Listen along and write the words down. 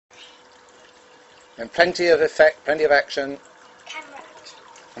And plenty of effect, plenty of action. Camera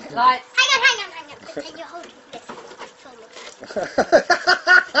action. Lights. Hang on. Pretend you're holding this. Film it.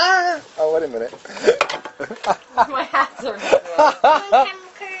 Oh, wait a minute. My hands are in the Come on,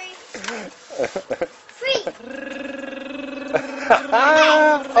 camera crew. 3.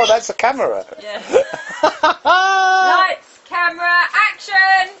 Oh, that's a camera. Yeah. Lights, camera,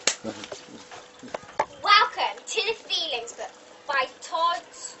 action! Welcome to the Feelings Book by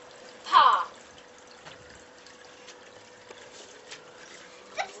Todd's Pa.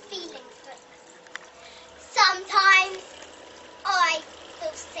 The Feelings Book. Sometimes I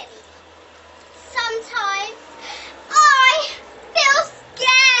feel silly. Sometimes I feel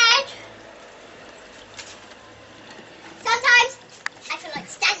scared. Sometimes I feel like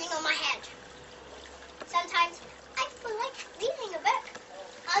standing on my head. Sometimes I feel like reading a book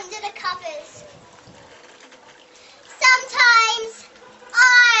under the covers. Sometimes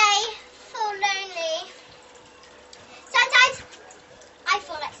I feel lonely. Sometimes I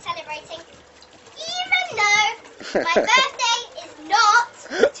feel like celebrating, even though my birthday is not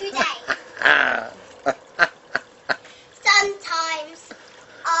today. Sometimes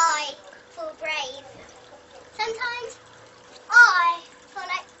I feel brave. Sometimes I feel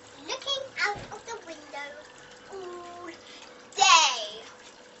like looking out of the window all day.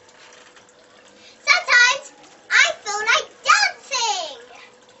 Sometimes I feel like dancing.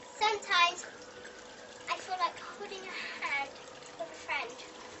 Sometimes I feel like holding a hand with a friend.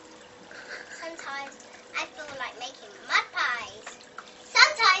 Sometimes I feel like making mud pies.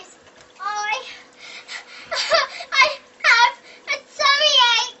 Sometimes I have a tummy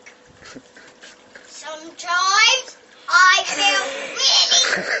ache. Sometimes I feel really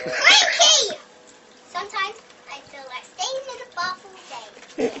freaky. Sometimes I feel like staying in the bath all day.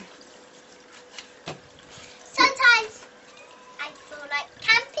 Sometimes I feel like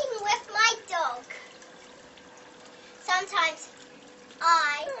camping with my dog. Sometimes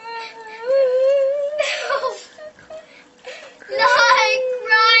I like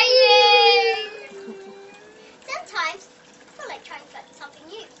crying. Sometimes I feel like trying something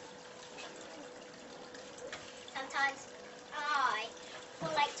new. Sometimes I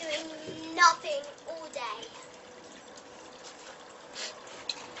feel like doing nothing all day.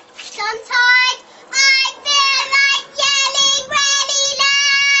 Sometimes I feel like yelling really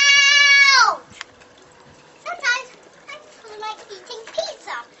loud. Sometimes I feel like eating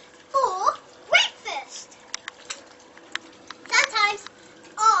pizza for breakfast. Sometimes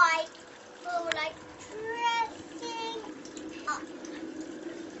I feel like dressing up.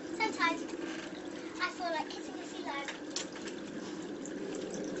 Sometimes I feel like kissing a sea lion.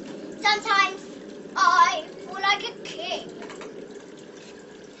 Sometimes I feel like a king.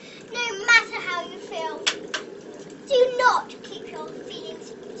 No matter how you feel, do not keep your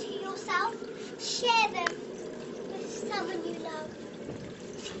feelings to yourself. Share them with someone you love.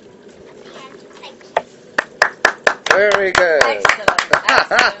 At the end, thank you. Very good. Excellent.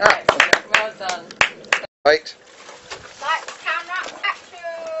 Well done. Right. Lights, camera,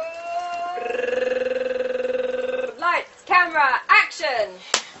 action. Lights, camera, action!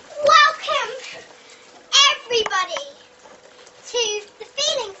 Welcome, everybody, to the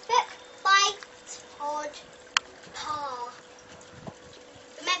Feelings Book by Todd Pa.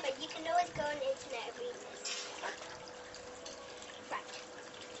 Remember, you can always go on the internet and read this. Right,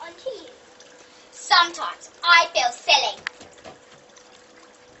 on to you. Sometimes I feel silly.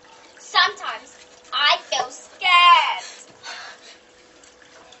 Sometimes I feel scared.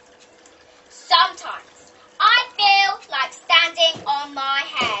 Sometimes I feel like standing on my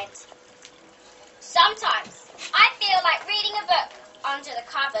head. Sometimes I feel like reading a book under the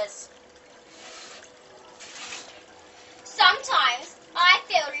covers. Sometimes I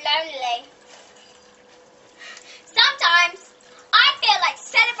feel lonely. Sometimes I feel like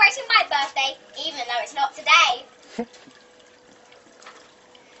celebrating my birthday even though it's not today.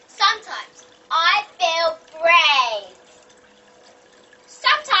 Sometimes I feel brave.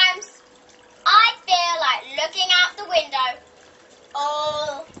 Sometimes I feel like looking out the window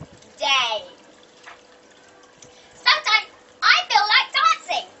all day. Sometimes I feel like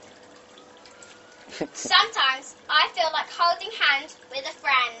dancing. Sometimes I feel like holding hands with a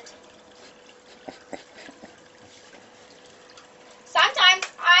friend. Sometimes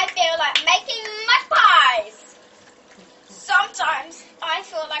I feel like making mud pies. Sometimes I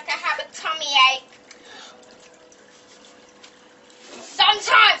feel like I have a tummy ache.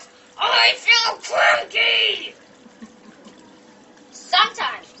 Sometimes I feel cranky.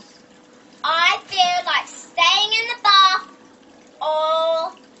 Sometimes I feel like staying in the bath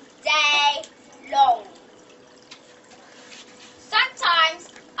all day long. Sometimes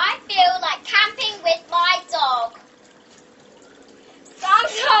I feel like camping with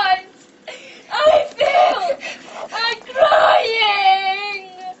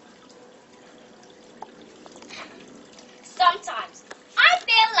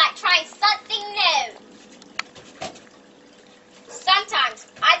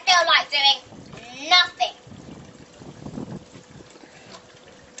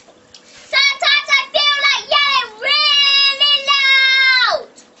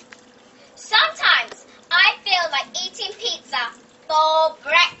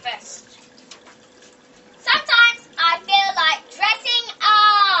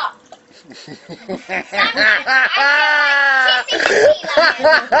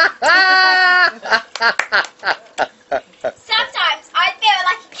Sometimes I feel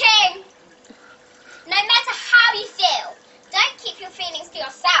like a king. No matter how you feel, don't keep your feelings to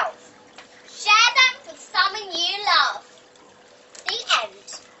yourself. Share them with someone you love. The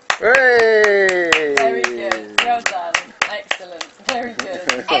end. Hooray! Very good. Well done. Excellent. Very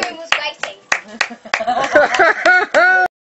good. Erin was waiting.